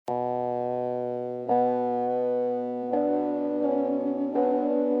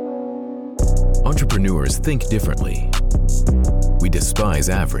entrepreneurs think differently. We despise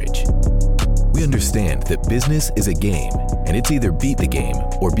average. We understand that business is a game, and it's either beat the game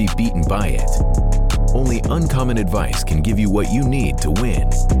or be beaten by it. Only uncommon advice can give you what you need to win.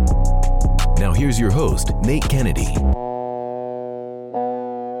 Now here's your host, Nate Kennedy.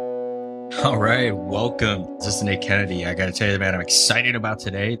 All right, welcome. This is Nate Kennedy. I got to tell you, man, I'm excited about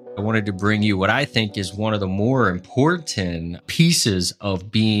today. I wanted to bring you what I think is one of the more important pieces of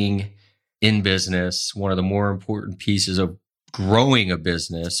being in business, one of the more important pieces of growing a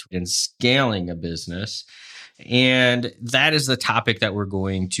business and scaling a business. And that is the topic that we're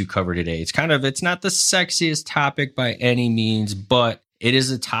going to cover today. It's not the sexiest topic by any means, but it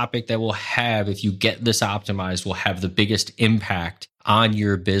is a topic that will have, if you get this optimized, will have the biggest impact on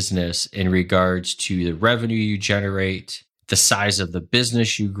your business in regards to the revenue you generate, the size of the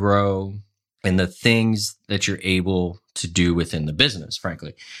business you grow, and the things that you're able to do within the business,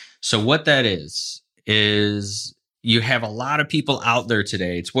 frankly. So what that is you have a lot of people out there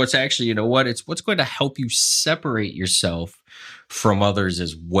today. It's what's actually, it's what's going to help you separate yourself from others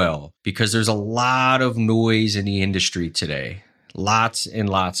as well, because there's a lot of noise in the industry today. Lots and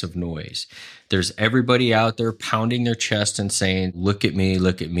lots of noise. There's everybody out there pounding their chest and saying, look at me,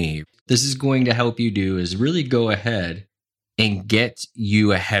 look at me. This is going to help you do is really go ahead and get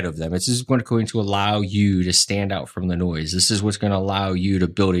you ahead of them. This is going to allow you to stand out from the noise. This is what's going to allow you to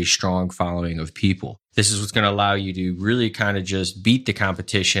build a strong following of people. This is what's going to allow you to really kind of just beat the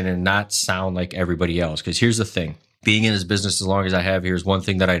competition and not sound like everybody else. Because here's the thing, being in this business as long as I have, here's one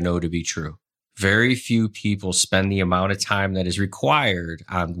thing that I know to be true. Very few people spend the amount of time that is required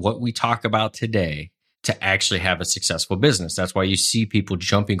on what we talk about today to actually have a successful business. That's why you see people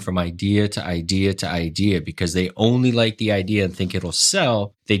jumping from idea to idea to idea, because they only like the idea and think it'll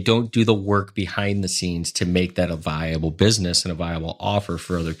sell. They don't do the work behind the scenes to make that a viable business and a viable offer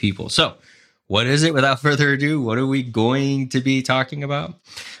for other people. So what is it? Without further ado, what are we going to be talking about?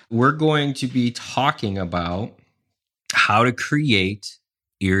 We're going to be talking about how to create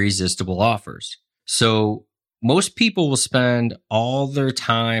irresistible offers. So most people will spend all their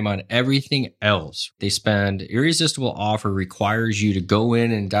time on everything else. Irresistible offer requires you to go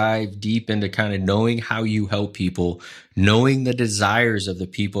in and dive deep into kind of knowing how you help people, knowing the desires of the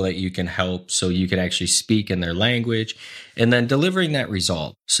people that you can help so you can actually speak in their language, and then delivering that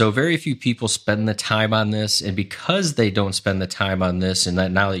result. So very few people spend the time on this. And because they don't spend the time on this, and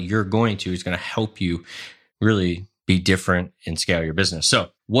that now that you're going to, is going to help you really be different and scale your business. So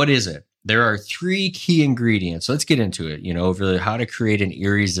what is it? There are three key ingredients. Let's get into it, really how to create an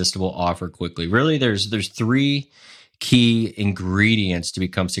irresistible offer quickly. Really, there's three key ingredients to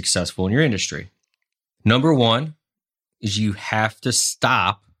become successful in your industry. Number one is you have to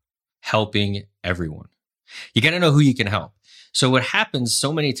stop helping everyone. You got to know who you can help. So what happens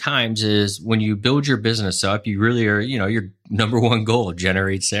so many times is when you build your business up, you really are, your number one goal,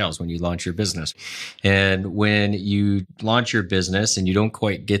 generate sales when you launch your business. And when you launch your business and you don't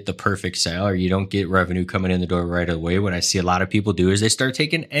quite get the perfect sale or you don't get revenue coming in the door right away, what I see a lot of people do is they start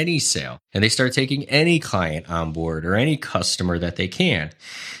taking any sale and they start taking any client on board or any customer that they can.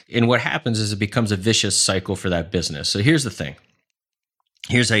 And what happens is it becomes a vicious cycle for that business. So here's the thing.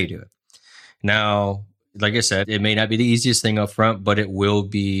 Here's how you do it. Now, like I said, it may not be the easiest thing up front, but it will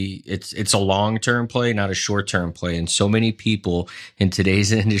be, it's a long-term play, not a short-term play. And so many people in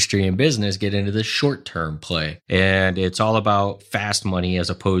today's industry and business get into the short-term play. And it's all about fast money as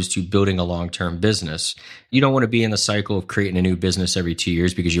opposed to building a long-term business. You don't want to be in the cycle of creating a new business every 2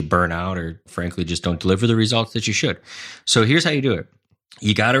 years because you burn out or frankly just don't deliver the results that you should. So here's how you do it.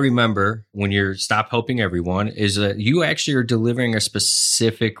 You got to remember when you're stop helping everyone is that you actually are delivering a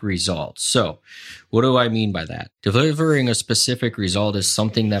specific result. So what do I mean by that? Delivering a specific result is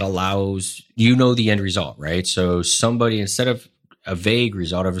something that allows, the end result, right? So somebody, instead of a vague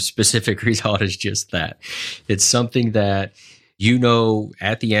result, of a specific result is just that. It's something that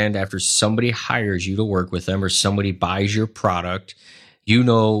at the end, after somebody hires you to work with them or somebody buys your product,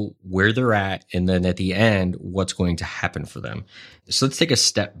 where they're at, and then at the end, what's going to happen for them. So let's take a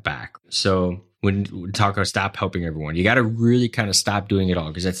step back. So when we talk about stop helping everyone, you got to really kind of stop doing it all,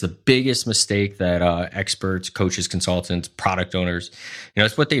 because that's the biggest mistake that experts, coaches, consultants, product owners,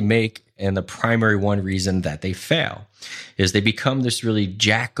 it's what they make. And the primary one reason that they fail is they become this really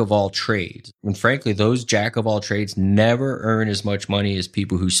jack of all trades. And frankly, those jack of all trades never earn as much money as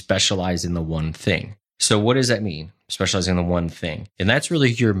people who specialize in the one thing. So what does that mean? Specializing in the one thing. And that's really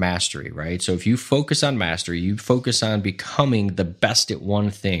your mastery, right? So if you focus on mastery, you focus on becoming the best at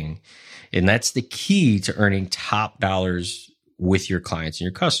one thing. And that's the key to earning top dollars with your clients and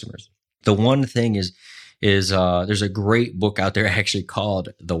your customers. The one thing is is there's a great book out there actually called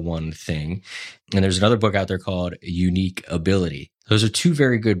The One Thing. And there's another book out there called Unique Ability. Those are two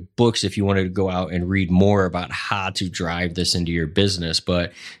very good books if you wanted to go out and read more about how to drive this into your business.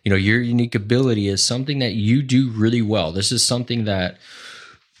 But, your unique ability is something that you do really well. This is something that,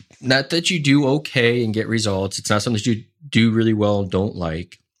 not that you do okay and get results. It's not something that you do really well and don't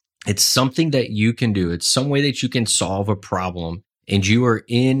like. It's something that you can do. It's some way that you can solve a problem. And you are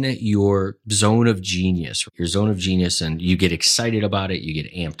in your zone of genius, and you get excited about it, you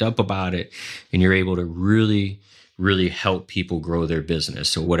get amped up about it, and you're able to really, really help people grow their business.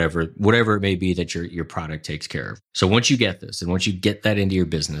 So whatever it may be that your product takes care of. So once you get this, and once you get that into your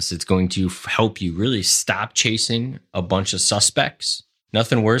business, it's going to help you really stop chasing a bunch of suspects.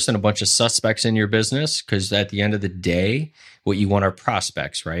 Nothing worse than a bunch of suspects in your business, because at the end of the day, what you want are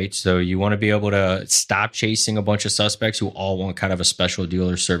prospects, right? So you want to be able to stop chasing a bunch of suspects who all want kind of a special deal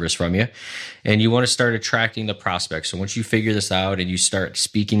or service from you. And you want to start attracting the prospects. So once you figure this out and you start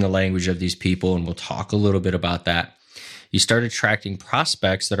speaking the language of these people, and we'll talk a little bit about that, you start attracting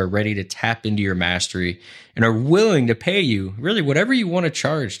prospects that are ready to tap into your mastery and are willing to pay you really whatever you want to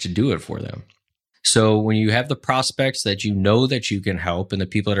charge to do it for them. So when you have the prospects that you know that you can help, and the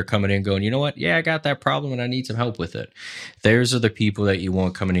people that are coming in going, you know what? Yeah, I got that problem and I need some help with it. Those are the people that you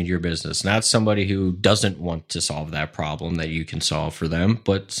want coming into your business, not somebody who doesn't want to solve that problem that you can solve for them,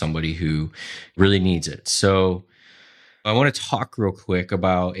 but somebody who really needs it. So I want to talk real quick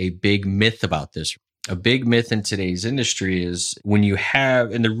about a big myth about this. A big myth in today's industry is when you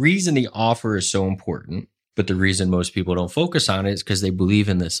have, and the reason the offer is so important, but the reason most people don't focus on it is because they believe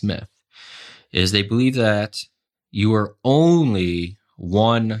in this myth. Is they believe that you are only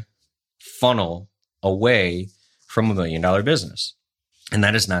one funnel away from $1 million business. And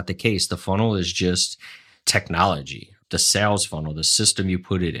that is not the case. The funnel is just technology, the sales funnel, the system you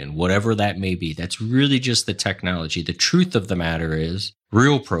put it in, whatever that may be. That's really just the technology. The truth of the matter is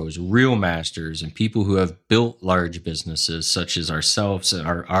real pros, real masters, and people who have built large businesses such as ourselves and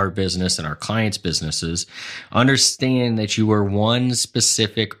our business and our clients' businesses understand that you are one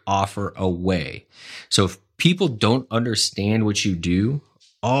specific offer away. So if people don't understand what you do,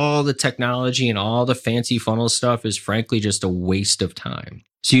 all the technology and all the fancy funnel stuff is frankly just a waste of time.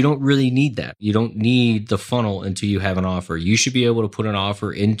 So you don't really need that. You don't need the funnel until you have an offer. You should be able to put an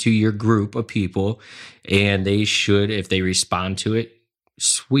offer into your group of people, and they should, if they respond to it,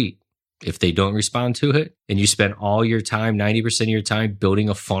 sweet. If they don't respond to it and you spend all your time, 90% of your time building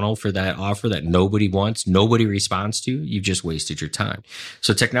a funnel for that offer that nobody wants, nobody responds to, you've just wasted your time.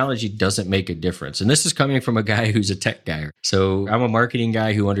 So technology doesn't make a difference. And this is coming from a guy who's a tech guy. So I'm a marketing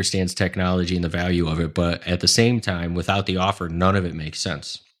guy who understands technology and the value of it. But at the same time, without the offer, none of it makes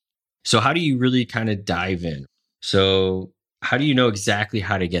sense. So how do you really kind of dive in? So how do you know exactly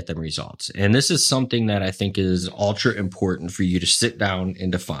how to get them results? And this is something that I think is ultra important for you to sit down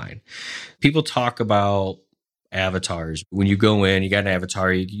and define. People talk about avatars. When you go in, you got an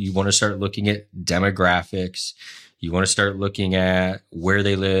avatar, you want to start looking at demographics. You want to start looking at where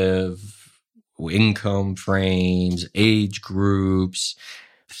they live, income frames, age groups,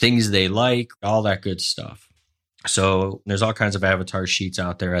 things they like, all that good stuff. So there's all kinds of avatar sheets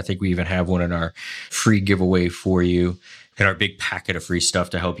out there. I think we even have one in our free giveaway for you, and our big packet of free stuff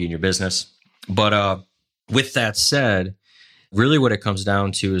to help you in your business. But with that said, really what it comes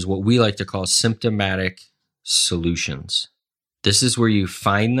down to is what we like to call symptomatic solutions. This is where you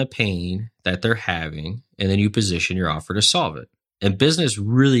find the pain that they're having, and then you position your offer to solve it. And business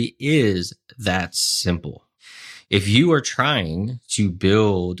really is that simple. If you are trying to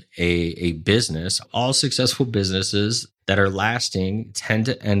build a business, all successful businesses that are lasting tend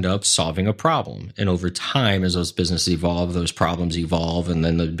to end up solving a problem. And over time, as those businesses evolve, those problems evolve, and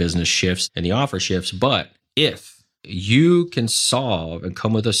then the business shifts and the offer shifts. But if you can solve and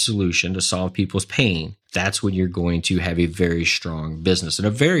come with a solution to solve people's pain, that's when you're going to have a very strong business and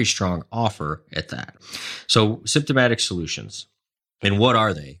a very strong offer at that. So symptomatic solutions. And what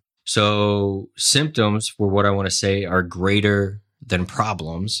are they? So symptoms, for what I want to say, are greater than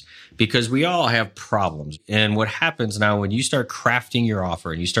problems, because we all have problems. And what happens now when you start crafting your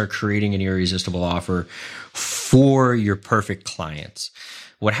offer and you start creating an irresistible offer for your perfect clients,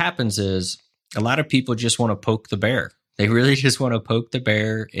 what happens is a lot of people just want to poke the bear. They really just want to poke the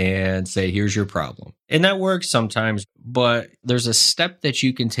bear and say, here's your problem. And that works sometimes, but there's a step that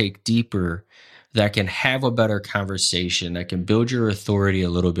you can take deeper that can have a better conversation, that can build your authority a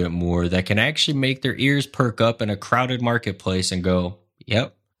little bit more, that can actually make their ears perk up in a crowded marketplace and go,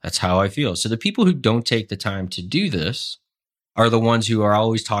 yep, that's how I feel. So the people who don't take the time to do this are the ones who are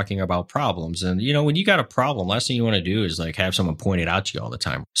always talking about problems. And, when you got a problem, last thing you want to do is like have someone point it out to you all the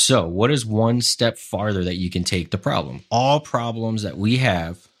time. So what is one step farther that you can take the problem? All problems that we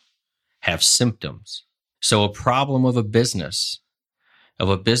have symptoms. So a problem of a business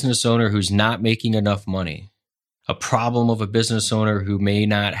owner who's not making enough money, a problem of a business owner who may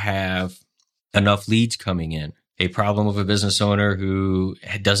not have enough leads coming in, a problem of a business owner who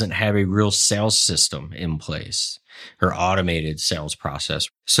doesn't have a real sales system in place or automated sales process.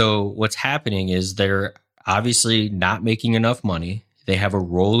 So what's happening is they're obviously not making enough money. They have a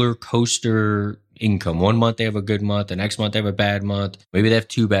roller coaster income. One month they have a good month. The next month they have a bad month. Maybe they have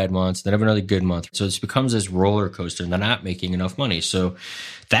 2 bad months. Then have another good month. So it becomes this roller coaster and they're not making enough money. So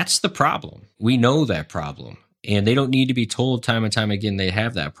that's the problem. We know that problem. And they don't need to be told time and time again they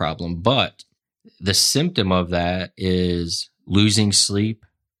have that problem. But the symptom of that is losing sleep.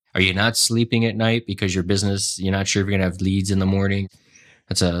 Are you not sleeping at night because your business, you're not sure if you're going to have leads in the morning?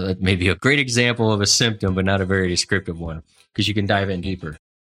 That's maybe a great example of a symptom, but not a very descriptive one because you can dive in deeper.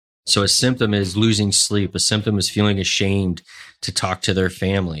 So a symptom is losing sleep. A symptom is feeling ashamed to talk to their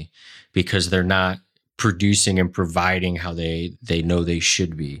family because they're not producing and providing how they know they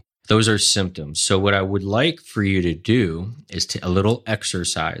should be. Those are symptoms. So what I would like for you to do is a little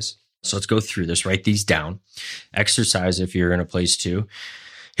exercise. So let's go through this, write these down. Exercise if you're in a place to.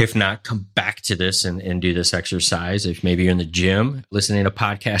 If not, come back to this and do this exercise. If maybe you're in the gym, listening to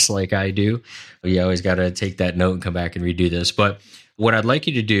podcasts like I do, you always got to take that note and come back and redo this. But what I'd like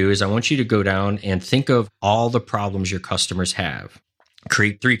you to do is I want you to go down and think of all the problems your customers have.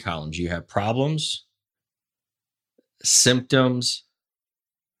 Create 3 columns. You have problems, symptoms,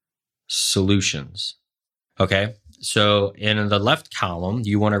 solutions. Okay. So in the left column,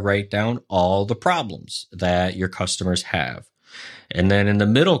 you want to write down all the problems that your customers have. And then in the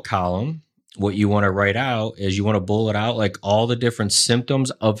middle column, what you want to write out is you want to bullet out like all the different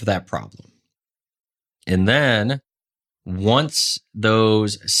symptoms of that problem. And then once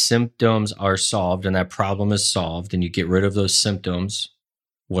those symptoms are solved and that problem is solved and you get rid of those symptoms,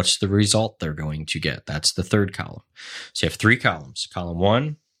 what's the result they're going to get? That's the third column. So you have 3 columns. Column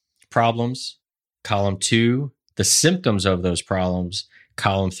 1, problems. Column 2, the symptoms of those problems.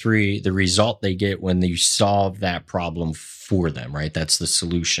 Column 3, the result they get when you solve that problem for them, right? That's the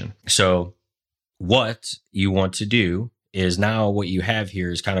solution. So what you want to do is now what you have here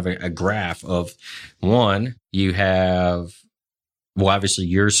is kind of a graph of one, you have, well, obviously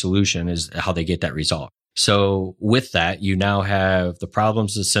your solution is how they get that result. So with that, you now have the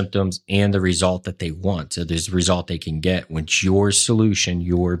problems, the symptoms, and the result that they want. So there's the result they can get when your solution,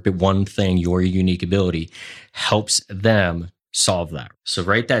 your one thing, your unique ability helps them solve that. So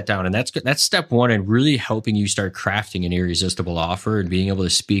write that down. And that's step 1 in really helping you start crafting an irresistible offer and being able to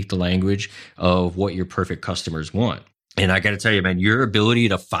speak the language of what your perfect customers want. And I got to tell you, man, your ability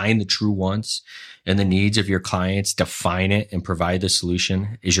to find the true wants and the needs of your clients, define it and provide the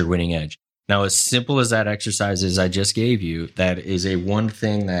solution is your winning edge. Now, as simple as that exercise is I just gave you, that is a one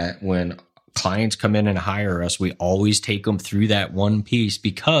thing that when clients come in and hire us, we always take them through that one piece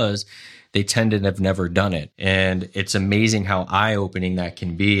because they tend to have never done it. And it's amazing how eye-opening that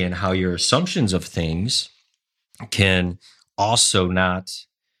can be and how your assumptions of things can also not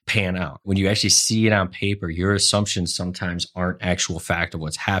pan out. When you actually see it on paper, your assumptions sometimes aren't actual fact of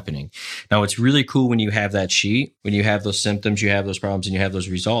what's happening. Now, it's really cool when you have that sheet, when you have those symptoms, you have those problems, and you have those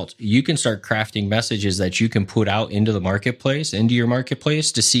results. You can start crafting messages that you can put out into the marketplace, into your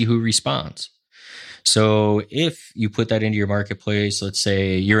marketplace to see who responds. So if you put that into your marketplace, let's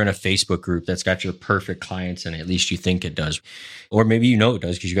say you're in a Facebook group that's got your perfect clients in it, at least you think it does, or maybe you know it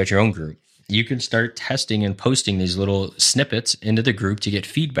does because you got your own group. You can start testing and posting these little snippets into the group to get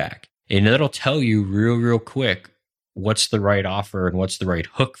feedback. And that'll tell you real quick what's the right offer and what's the right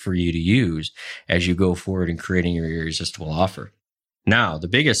hook for you to use as you go forward in creating your irresistible offer. Now, the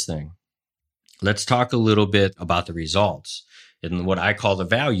biggest thing, let's talk a little bit about the results and what I call the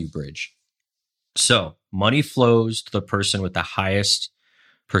value bridge. So money flows to the person with the highest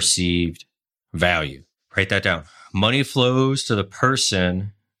perceived value. Write that down. Money flows to the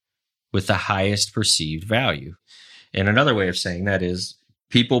person with the highest perceived value. And another way of saying that is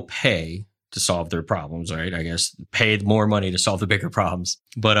people pay to solve their problems, right? I guess pay more money to solve the bigger problems,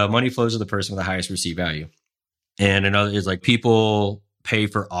 but money flows to the person with the highest perceived value. And another is like people pay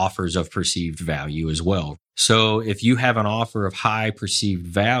for offers of perceived value as well. So if you have an offer of high perceived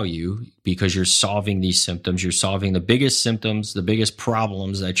value because you're solving these symptoms, you're solving the biggest symptoms, the biggest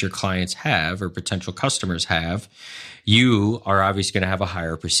problems that your clients have or potential customers have, you are obviously going to have a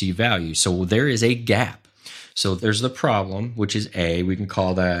higher perceived value. So there is a gap So there's the problem, which is A. We can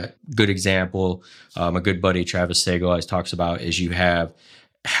call that good example. A good buddy, Travis Sago, always talks about is you have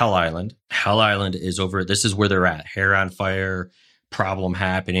Hell Island. Hell Island is over. This is where they're at. Hair on fire, problem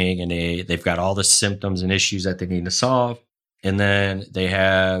happening, and they've got all the symptoms and issues that they need to solve. And then they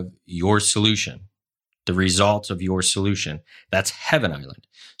have your solution, the results of your solution. That's Heaven Island.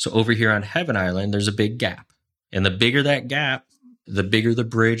 So over here on Heaven Island, there's a big gap. And the bigger that gap, the bigger the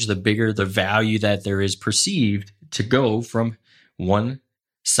bridge, the bigger the value that there is perceived to go from one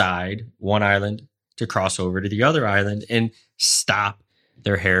side, one island, to cross over to the other island and stop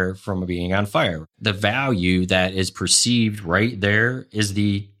their hair from being on fire. The value that is perceived right there is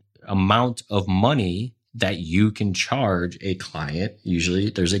the amount of money that you can charge a client. Usually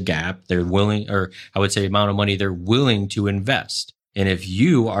there's a gap. They're willing, or I would say amount of money they're willing to invest. And if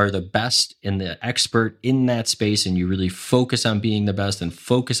you are the best and the expert in that space and you really focus on being the best and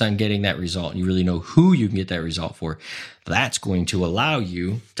focus on getting that result and you really know who you can get that result for, that's going to allow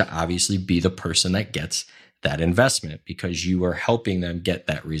you to obviously be the person that gets that investment because you are helping them get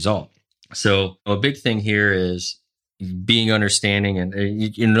that result. So a big thing here is being understanding and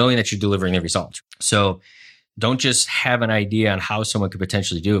knowing that you're delivering the results. So don't just have an idea on how someone could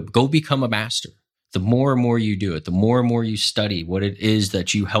potentially do it. Go become a master. The more and more you do it, the more and more you study what it is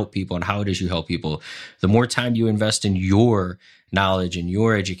that you help people and how it is you help people, the more time you invest in your knowledge and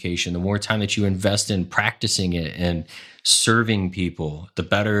your education, the more time that you invest in practicing it and serving people, the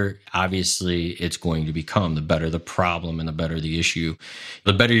better, obviously, it's going to become. The better the problem and the better the issue,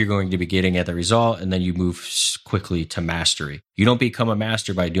 the better you're going to be getting at the result. And then you move quickly to mastery. You don't become a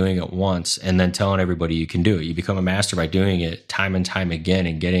master by doing it once and then telling everybody you can do it. You become a master by doing it time and time again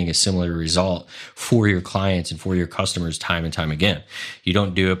and getting a similar result for your clients and for your customers time and time again. You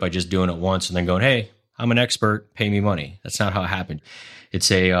don't do it by just doing it once and then going, hey, I'm an expert, pay me money. That's not how it happened. It's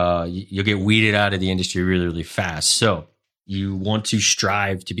you'll get weeded out of the industry really, really fast. So you want to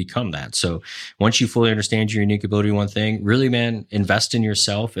strive to become that. So once you fully understand your unique ability in one thing, really, man, invest in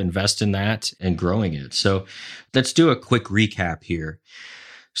yourself, invest in that and growing it. So let's do a quick recap here.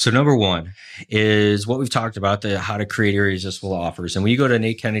 So number one is what we've talked about, how to create irresistible offers. And when you go to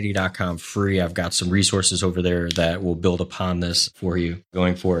NateKennedy.com free, I've got some resources over there that will build upon this for you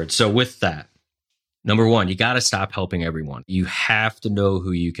going forward. So with that, number one, you got to stop helping everyone. You have to know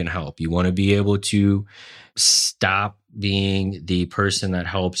who you can help. You want to be able to stop being the person that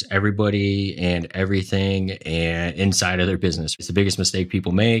helps everybody and everything and inside of their business. It's the biggest mistake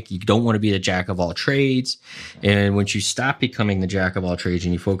people make. You don't want to be the jack of all trades. And once you stop becoming the jack of all trades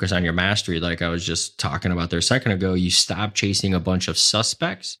and you focus on your mastery, like I was just talking about there a second ago, you stop chasing a bunch of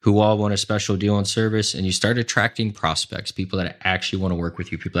suspects who all want a special deal on service and you start attracting prospects, people that actually want to work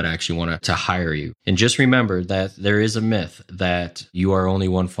with you, people that actually want to hire you. And just remember that there is a myth that you are only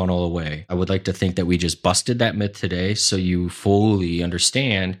one funnel away. I would like to think that we just busted that myth today. So you fully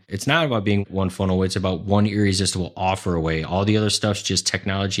understand it's not about being one funnel away. It's about one irresistible offer away. All the other stuff's just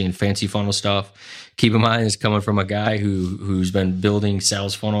technology and fancy funnel stuff. Keep in mind, it's coming from a guy who's been building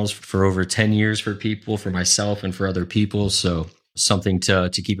sales funnels for over 10 years for people, for myself and for other people. So something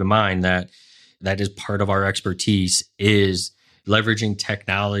to keep in mind that is part of our expertise is leveraging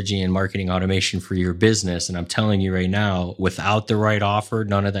technology and marketing automation for your business. And I'm telling you right now, without the right offer,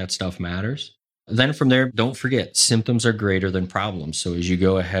 none of that stuff matters. Then from there, don't forget, symptoms are greater than problems. So as you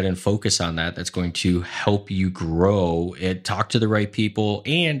go ahead and focus on that, that's going to help you grow and talk to the right people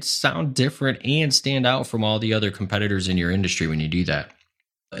and sound different and stand out from all the other competitors in your industry when you do that.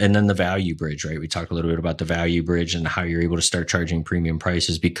 And then the value bridge, right? We talked a little bit about the value bridge and how you're able to start charging premium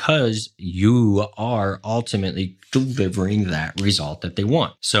prices because you are ultimately delivering that result that they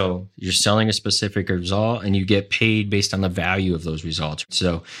want. So you're selling a specific result and you get paid based on the value of those results.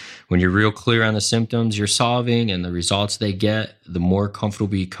 So when you're real clear on the symptoms you're solving and the results they get, the more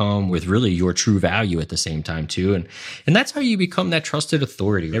comfortable you become with really your true value at the same time too. And that's how you become that trusted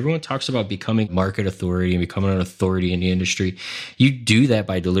authority. Everyone talks about becoming market authority and becoming an authority in the industry. You do that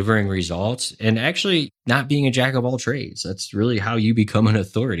by delivering results and actually not being a jack of all trades. That's really how you become an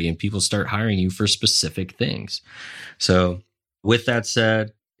authority and people start hiring you for specific things. So with that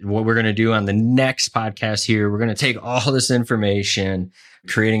said, what we're going to do on the next podcast here, we're going to take all this information,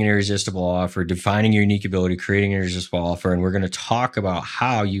 creating an irresistible offer, defining your unique ability, creating an irresistible offer, and we're going to talk about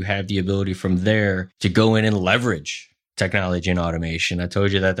how you have the ability from there to go in and leverage technology and automation. I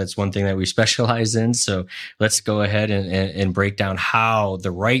told you that that's one thing that we specialize in. So let's go ahead and break down how the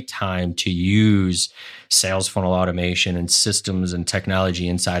right time to use sales funnel automation and systems and technology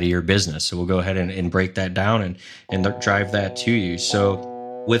inside of your business. So we'll go ahead and break that down and drive that to you. So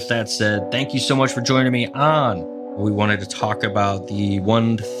with that said, thank you so much for joining me on we wanted to talk about the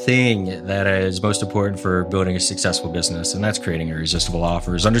one thing that is most important for building a successful business, and that's creating irresistible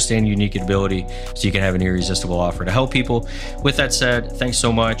offers. Understand unique ability so you can have an irresistible offer to help people. With that said, thanks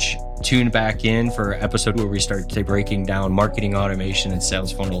so much. Tune back in for an episode where we start breaking down marketing automation and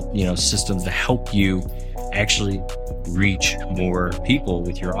sales funnel, systems to help you actually reach more people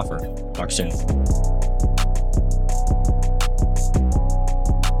with your offer. Talk soon.